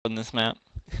this map.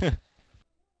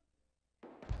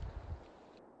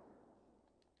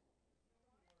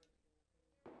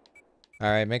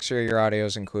 Alright, make sure your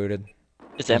audio's included.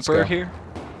 Is Let's Emperor go. here?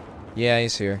 Yeah,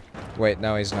 he's here. Wait,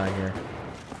 no, he's not here.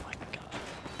 Oh my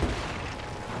god.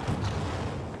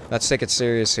 Let's take it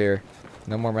serious here.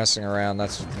 No more messing around.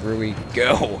 That's where we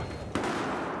go.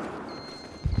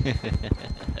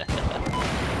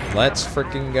 Let's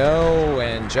freaking go.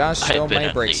 And Josh still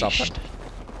may break something.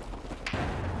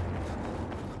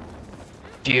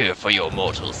 Fear for your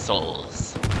mortal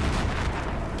souls.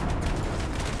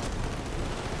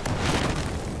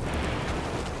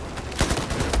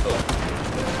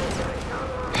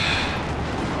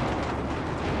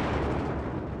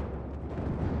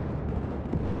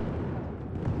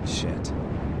 Shit.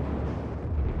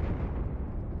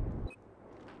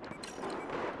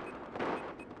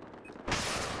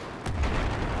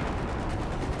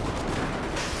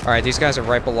 Alright, these guys are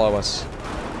right below us.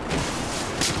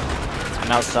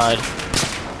 I'm outside.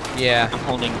 Yeah. I'm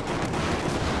holding.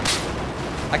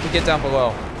 I can get down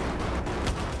below.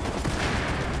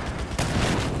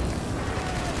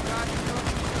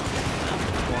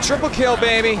 Triple kill,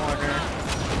 baby!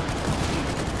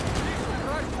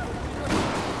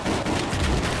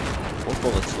 Four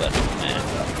bullets left, man.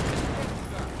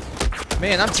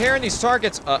 Man, I'm tearing these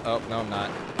targets. Oh, no, I'm not.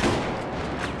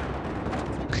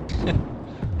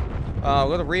 A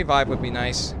little revive would be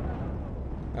nice.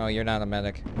 Oh, you're not a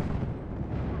medic.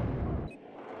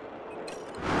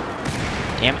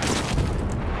 Damn it.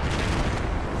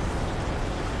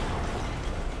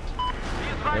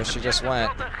 There she just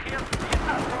went.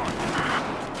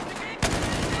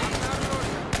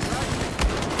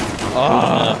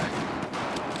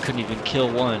 Oh! Couldn't even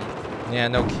kill one. Yeah,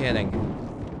 no kidding.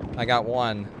 I got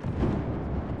one.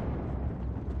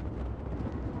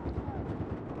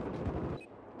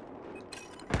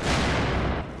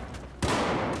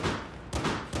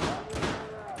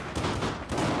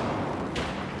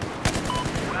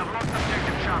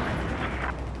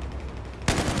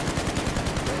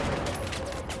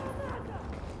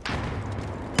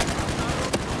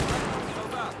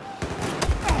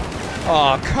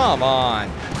 Oh, come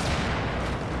on.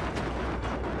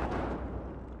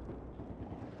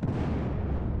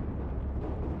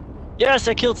 Yes,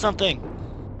 I killed something.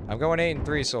 I'm going 8 and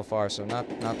 3 so far, so not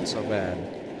so bad.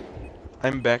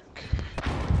 I'm back.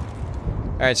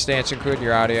 Alright, Stance, include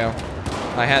your audio.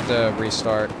 I had to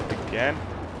restart. Again?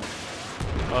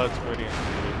 Oh, it's pretty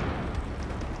included.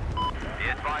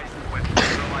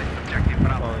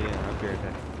 Oh yeah, I'll be right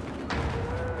back.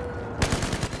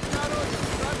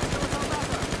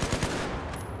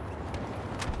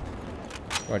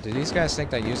 What, do these guys think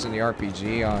that using the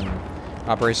RPG on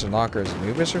Operation Locker is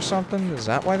Anubis or something? Is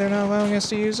that why they're not allowing us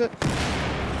to use it?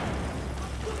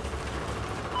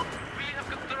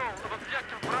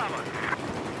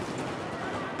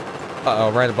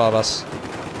 Uh-oh, right above us.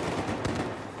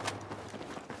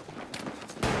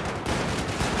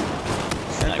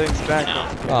 And things back.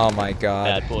 Oh my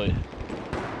god. Bad boy.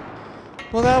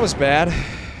 Well, that was bad.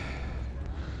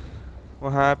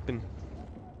 What happened?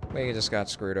 We just got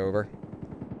screwed over.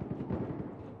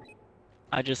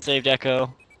 I just saved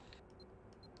Echo.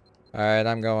 Alright,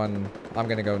 I'm gonna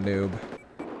go noob.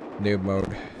 Noob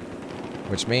mode.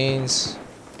 Which means...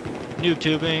 Noob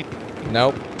tubing.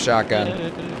 Nope, shotgun.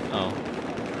 Oh.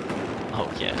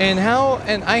 Oh, yeah.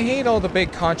 And I hate all the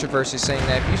big controversy saying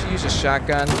that if you use a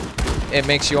shotgun, it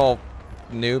makes you all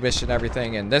noobish and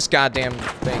everything, and this goddamn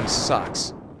thing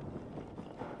sucks.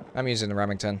 I'm using the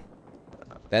Remington.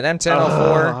 That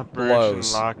M1004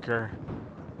 blows. Locker.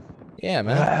 Yeah,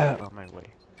 man. On my way.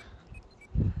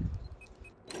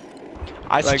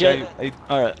 I Like, suggest...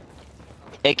 Alright.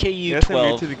 AKU yes, I'm new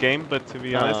 12. to the game, but to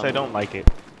be honest, I don't like it.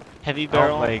 Heavy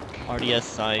barrel, like RDS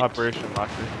sight, Operation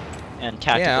Locker. and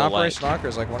tactical Yeah, light. Operation Locker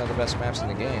is like one of the best maps in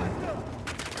the game.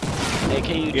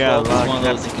 AKU 12 Yeah, is like one of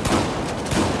that. those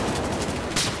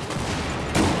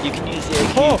you can use the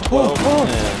AKU 12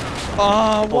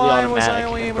 Oh, fully why was I automatic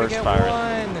only and able to burst get fire it.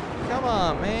 one? Come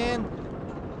on, man.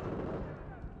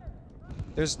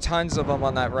 There's tons of them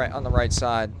on that on the right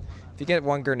side. If you get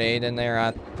one grenade in there,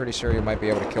 I'm pretty sure you might be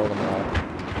able to kill them all.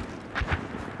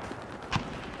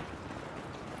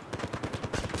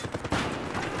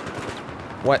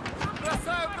 What?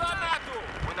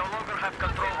 We no longer have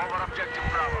control over objective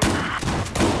Bravo.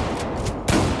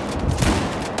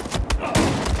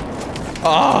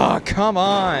 Oh, come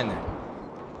on!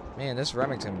 Man, this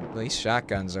Remington, these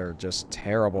shotguns are just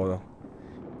terrible.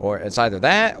 Or it's either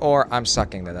that, or I'm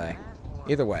sucking today.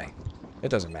 Either way, it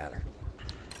doesn't matter.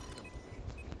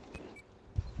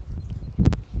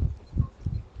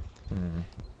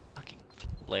 Fucking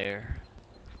flare.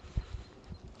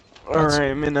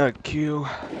 Alright, I'm in a queue.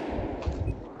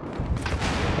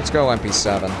 Let's go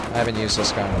MP7. I haven't used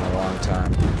this gun in a long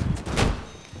time.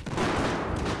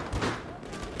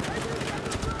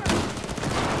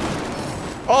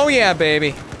 Oh yeah,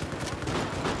 baby!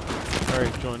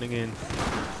 Alright, joining in.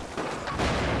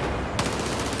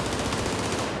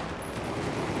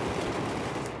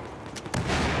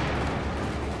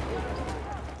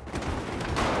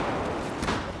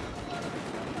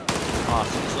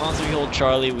 Awesome. As long as we hold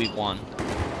Charlie, we won.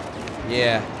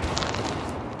 Yeah.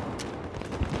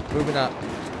 Moving up.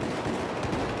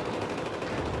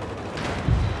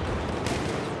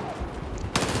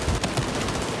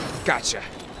 Gotcha.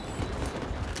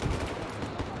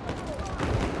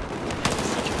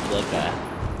 Such a bloodbath.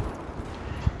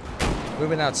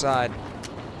 Moving outside.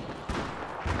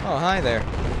 Oh, hi there.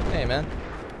 Hey, man.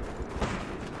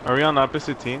 Are we on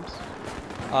opposite teams?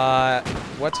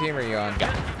 What team are you on?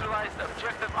 Neutralize the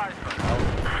objective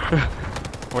iceberg.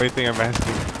 What do you think I'm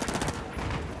asking?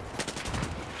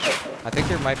 I think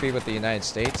there might be with the United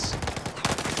States.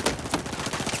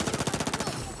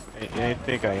 I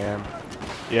think I am.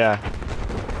 Yeah.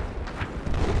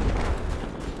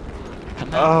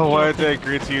 Come Oh, on, why you did I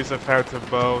agree to use a phantom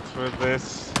boat for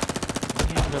this?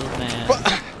 little man.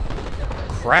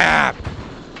 Crap!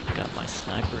 Got my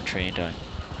sniper trained on.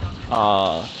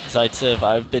 Zaitsev,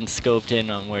 I've been scoped in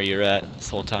on where you're at this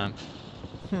whole time.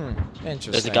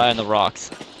 Interesting. There's a guy on the rocks.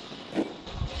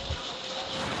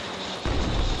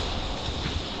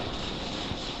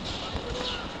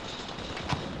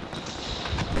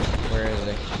 Where is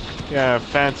he? Yeah,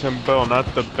 phantom bow,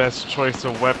 not the best choice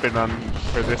of weapon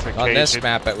for this occasion. On this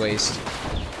map, at least.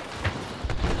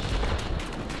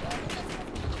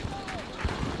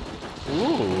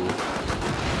 Ooh.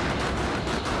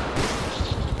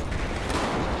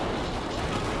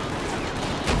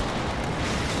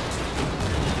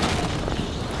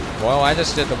 Well, I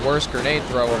just did the worst grenade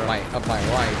throw of my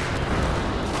life.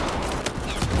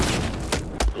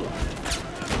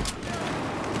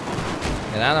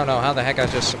 And I don't know how the heck I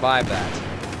just survived that.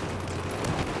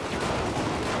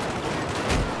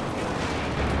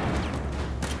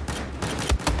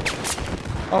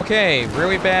 Okay,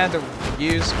 really bad to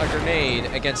use a grenade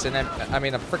against a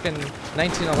frickin'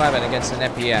 1911 against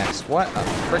an MPX. What a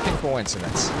frickin'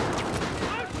 coincidence.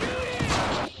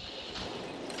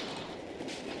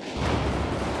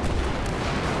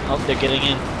 Oh, they're getting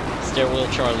in. Stairwell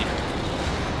Charlie.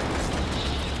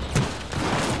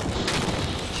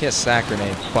 Kiss that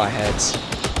grenade, buttheads.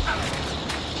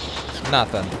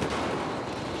 Nothing.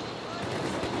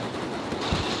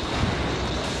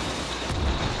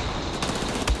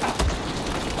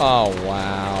 Oh,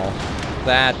 wow.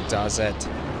 That does it.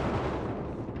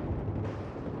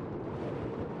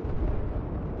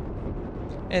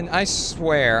 And I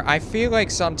swear, I feel like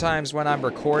sometimes when I'm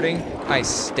recording, I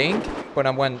stink, but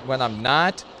when I'm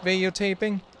not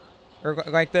videotaping, or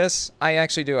like this, I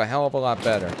actually do a hell of a lot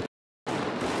better.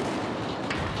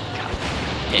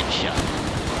 Headshot.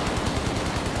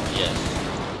 Yes.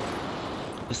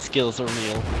 The skills are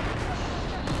real.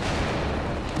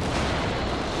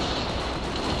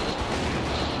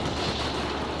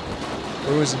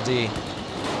 Who's in D?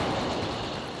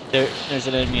 There's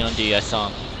an enemy on D, I saw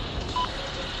him.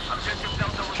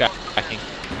 Tracking.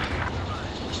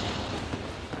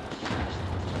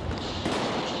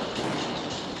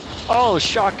 Oh,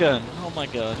 shotgun! Oh my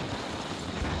god.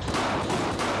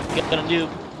 Get a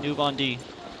noob on D.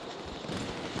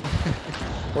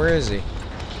 Where is he?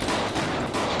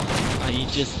 He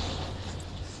just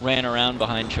ran around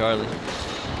behind Charlie.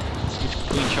 Switch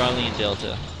between Charlie and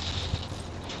Delta.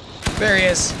 There he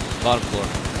is. Bottom floor.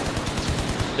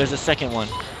 There's a second one.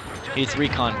 He's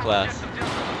recon class. He's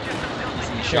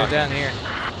in the Here, shotgun. down here.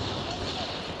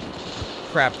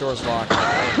 Crap, door's locked.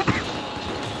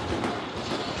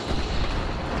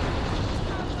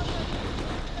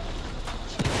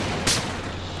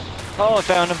 Oh, I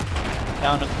found him.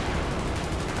 Found him.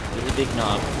 There's a big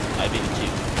knob. I beat it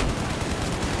too.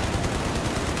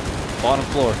 Bottom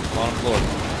floor. Bottom floor.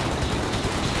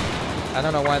 I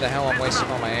don't know why the hell I'm wasting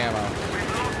all my ammo.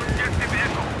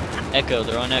 Echo.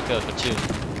 They're on Echo for 2.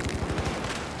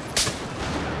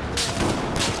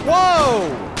 Whoa!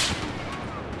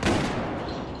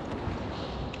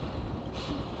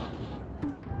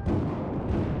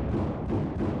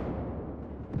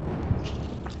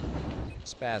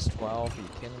 Spaz 12, are you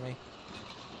kidding me?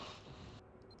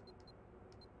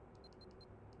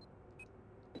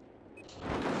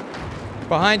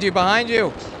 Behind you, behind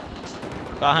you!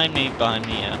 Behind me,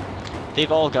 yeah.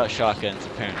 They've all got shotguns,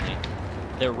 apparently.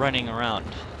 They're running around.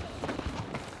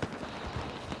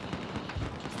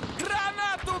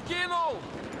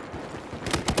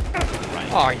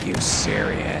 Are you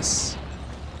serious?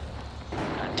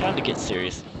 Time to get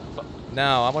serious.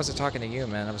 No, I wasn't talking to you,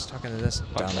 man. I was talking to this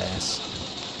dumbass.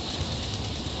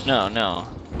 No, no.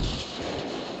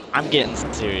 I'm getting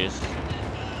serious.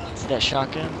 See that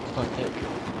shotgun?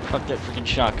 Fuck that freaking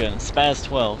shotgun. Spaz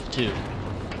 12, too.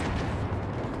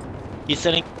 He's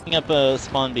setting up a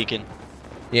spawn beacon.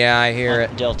 Yeah, I hear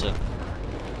it. Delta.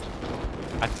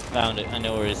 I found it. I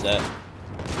know where he's at.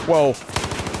 Whoa.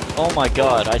 Oh my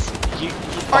god,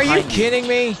 Are you kidding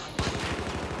me?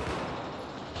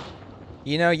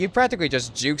 You know, you practically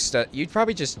just juked us. You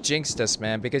probably just jinxed us,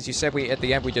 man, because you said at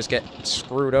the end we just get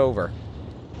screwed over.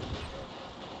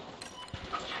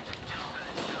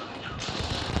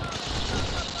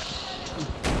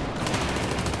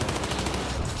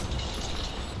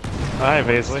 Hi,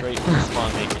 Paisley. Straight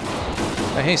spawn beacon.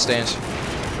 Hey, Stange.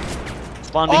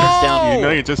 Spawn beacon's down. You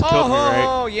know you just killed me, right?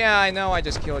 Oh, yeah, I know I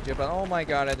just killed you, but oh my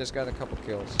god, I just got a couple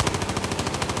kills.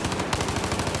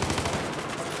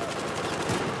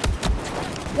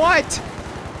 What?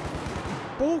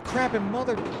 Bullcrap and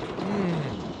mother...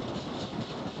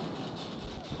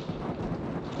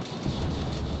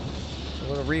 A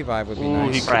little revive would be Ooh,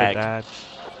 nice. he could have died.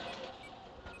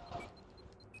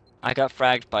 I got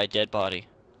fragged by a dead body.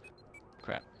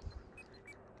 Crap.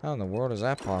 How in the world is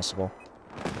that possible?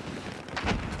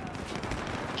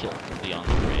 Kill beyond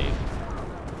the grave.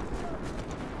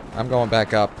 I'm going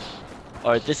back up.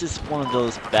 Alright, this is one of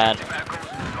those bad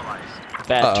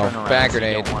Uh-oh, turnarounds bag you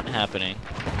grenade. don't want happening.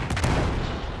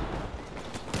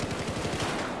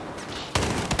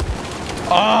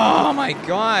 Oh my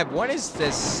god, what is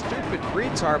this stupid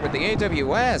retard with the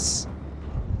AWS?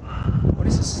 What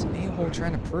is this a-hole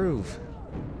trying to prove?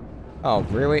 Oh,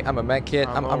 really? I'm a med kit?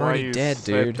 I'm already dead,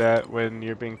 dude. You said that when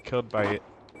you're being killed by it.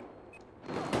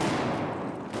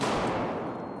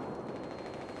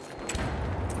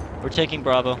 We're taking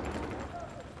Bravo.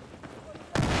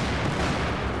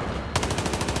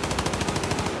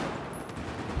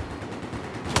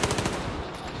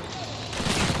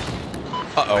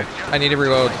 Uh-oh, I need to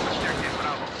reload.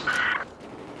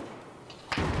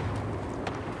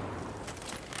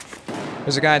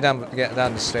 There's a guy down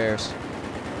the stairs.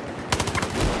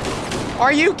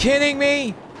 Are you kidding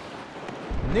me?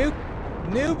 Noob,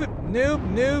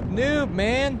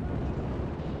 man.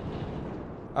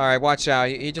 All right, watch out.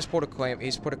 He just pulled a claim.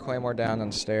 He's put a claymore down on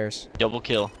the stairs. Double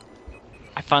kill.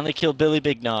 I finally killed Billy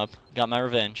Big Knob. Got my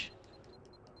revenge.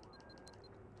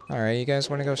 All right, you guys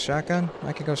want to go shotgun?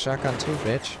 I could go shotgun too,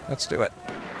 bitch. Let's do it.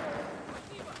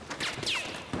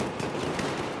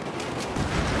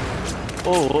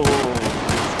 Oh.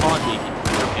 Spawn beacon.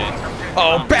 Okay.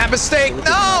 Oh, bad mistake! Billy Big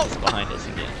No! Knob is behind us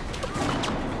again.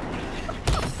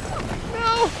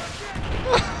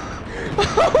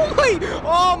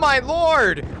 Oh my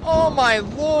lord! Oh my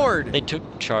lord! They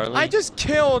took Charlie. I just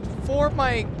killed 4 of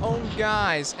my own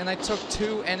guys, and I took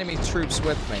 2 enemy troops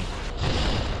with me.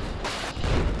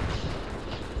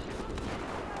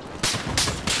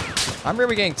 I'm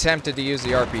really getting tempted to use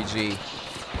the RPG.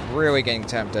 Really getting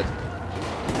tempted.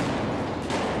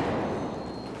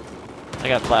 I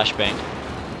got flashbanged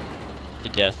to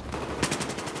death.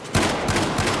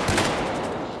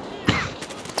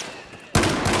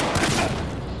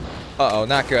 Uh-oh,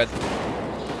 not good.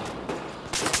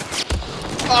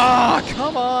 Ah,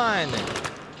 come on!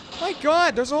 My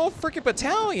god, there's a whole freaking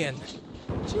battalion!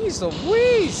 Jeez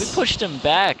Louise! We pushed them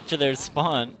back to their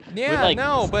spawn. Yeah, We're, like,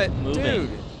 no, but moving. dude.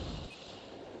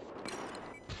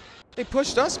 They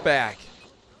pushed us back.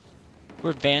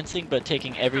 We're advancing, but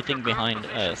taking everything behind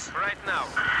us. Right now.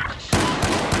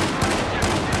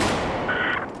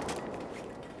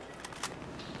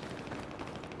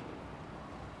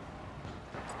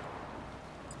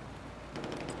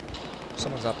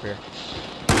 Someone's up here.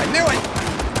 I knew it!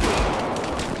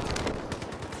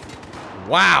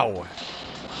 Wow!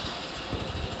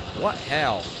 What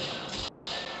hell?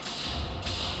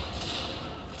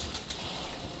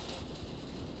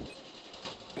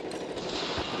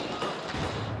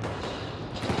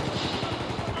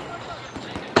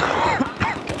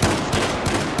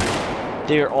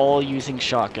 They're all using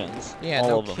shotguns. Yeah, all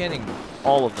no of them. kidding.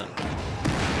 All of them.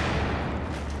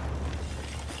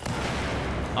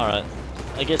 Alright.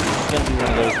 I guess this is gonna be one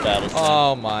of those battles.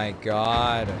 Oh my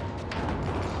god.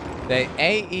 The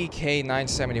AEK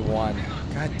 971.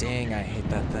 God dang, I hate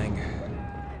that thing.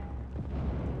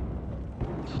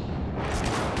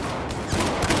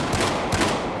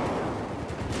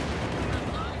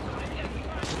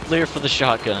 Clear for the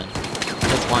shotgun.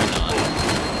 Because why not?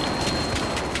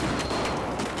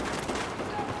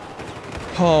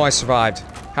 Oh, I survived.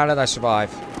 How did I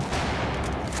survive? We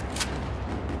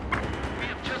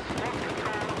have just lost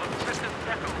control of certain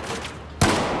sectors.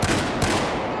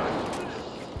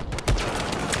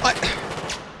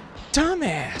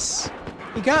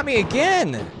 He got me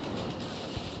again!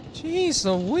 Jeez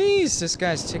Louise, this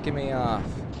guy's ticking me off.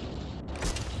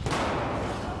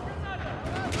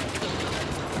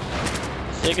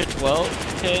 Sega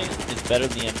 12K is better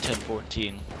than the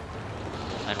M1014.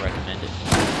 I'd recommend it.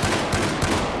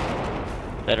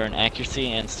 Better in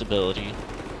accuracy and stability.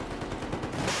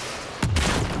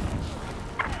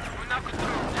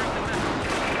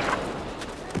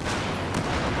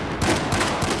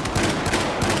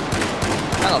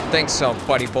 I don't think so,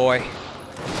 buddy boy.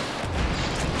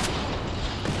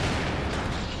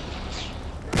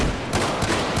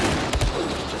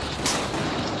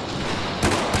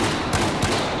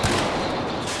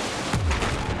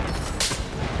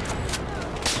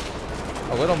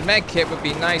 A little med kit would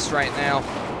be nice right now.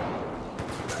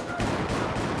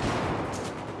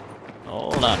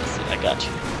 Hold on a sec, I got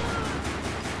you.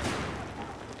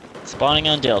 Spawning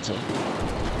on Delta.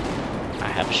 I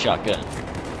have a shotgun.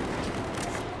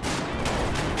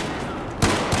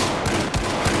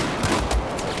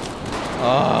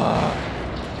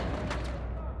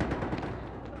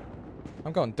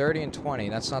 I'm going 30 and 20.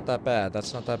 That's not that bad.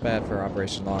 That's not that bad for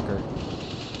Operation Locker.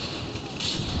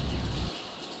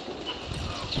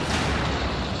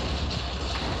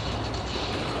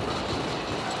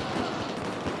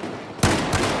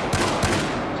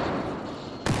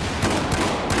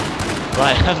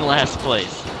 Right, I'm last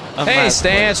place. Hey,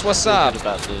 Stance, what's up?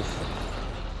 About this.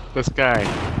 This guy.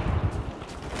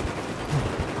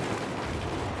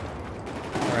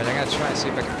 Alright, I gotta try and see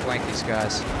if I can flank these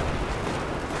guys.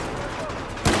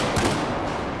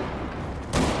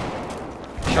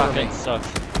 Shotgun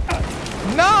sucks.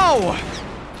 No!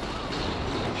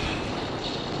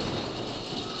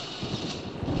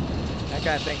 That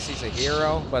guy thinks he's a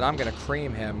hero, but I'm gonna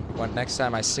cream him when next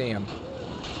time I see him.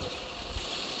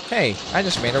 Hey, I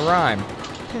just made a rhyme.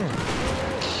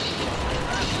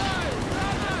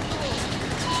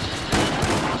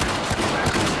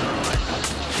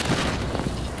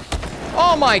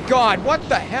 Oh my god, what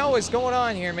the hell is going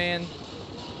on here, man?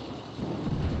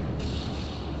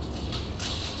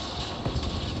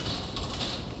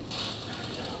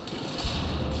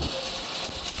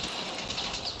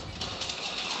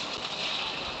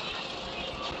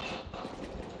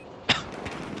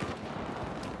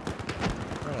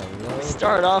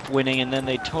 Started off winning and then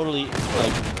they totally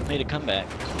like made a comeback.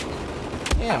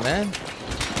 Yeah, man.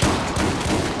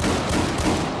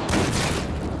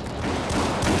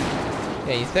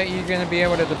 Yeah, you thought you were gonna be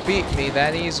able to defeat me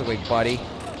that easily, buddy.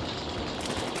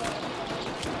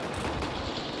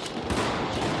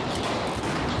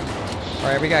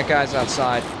 Alright, we got guys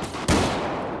outside.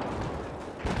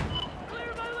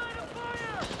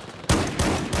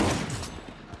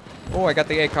 Oh, I got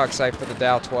the ACOG sight for the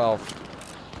Dow 12.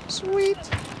 Sweet.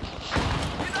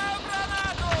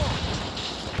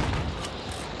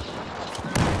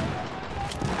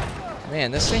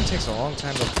 Man, this thing takes a long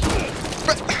time to...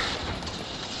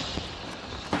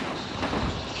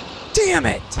 Damn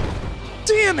it!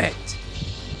 Damn it!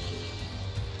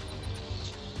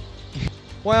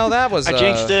 Well, that was I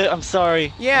jinxed it, I'm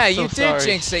sorry. Yeah, I'm so you did sorry.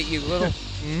 jinx it, you little...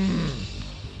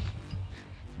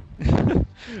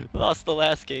 Lost the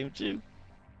last game too.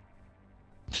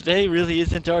 Today really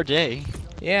isn't our day.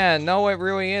 Yeah, no, it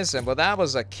really isn't. But that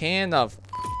was a can of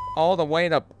all the way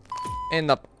to in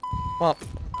the. Well.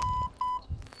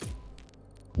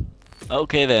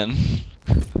 Okay then.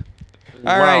 All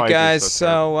Wow, right, I guys. just said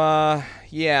that. So,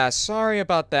 yeah, sorry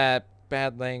about that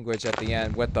bad language at the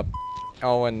end with the.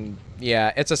 Oh, and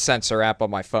yeah, it's a censor app on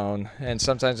my phone, and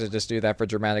sometimes I just do that for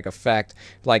dramatic effect.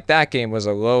 Like that game was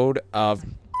a load of.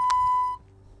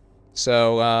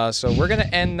 So we're gonna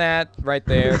end that right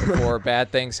there before bad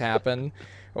things happen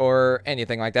or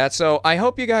anything like that. So I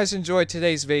hope you guys enjoyed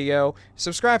today's video.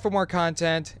 Subscribe for more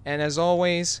content, and as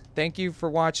always, thank you for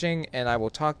watching, and I will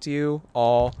talk to you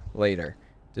all later.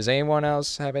 Does anyone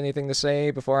else have anything to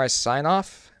say before I sign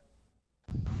off?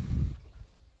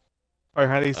 Or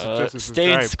how do you suggest to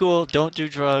Stay in subscribe? school, don't do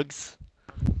drugs.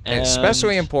 And,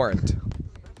 Especially important.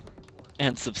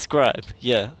 and subscribe,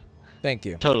 yeah. Thank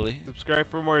you. Totally. Subscribe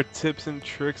for more tips and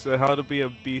tricks on how to be a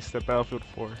beast at Battlefield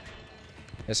 4.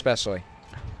 Especially.